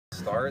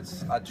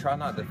starts, I try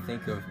not to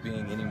think of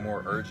being any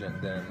more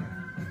urgent than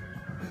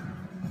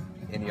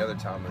any other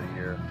time of the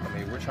year. I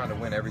mean, we're trying to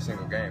win every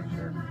single game.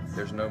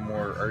 There's no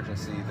more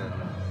urgency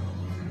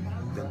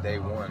than day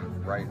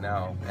one right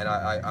now. And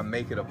I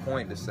make it a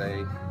point to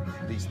say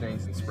these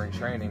things in spring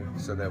training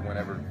so that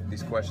whenever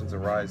these questions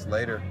arise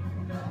later,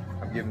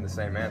 I'm giving the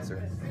same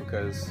answer,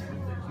 because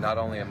not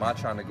only am I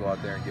trying to go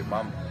out there and give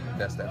my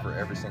best effort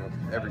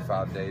every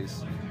 5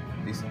 days,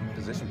 these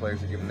position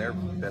players are giving their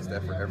best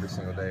effort every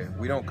single day.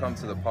 We don't come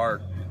to the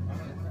park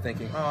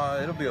thinking,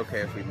 oh, it'll be okay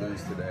if we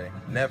lose today.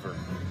 Never.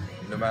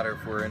 No matter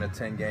if we're in a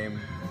 10-game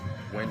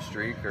win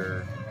streak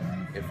or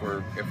if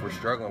we're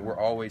struggling, we're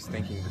always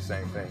thinking the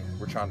same thing.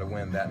 We're trying to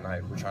win that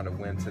night. We're trying to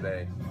win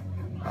today.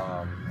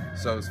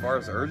 So as far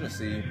as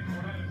urgency,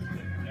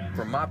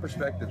 from my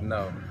perspective,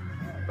 no.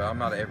 But I'm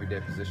not an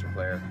everyday position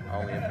player. I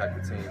only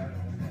impact the team,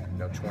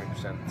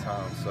 20% of the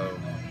time. So,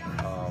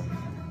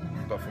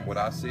 but from what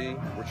I see,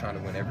 we're trying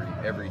to win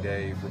every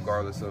day,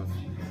 regardless of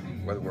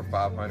whether we're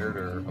 500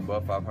 or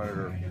above 500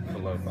 or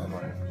below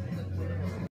 500.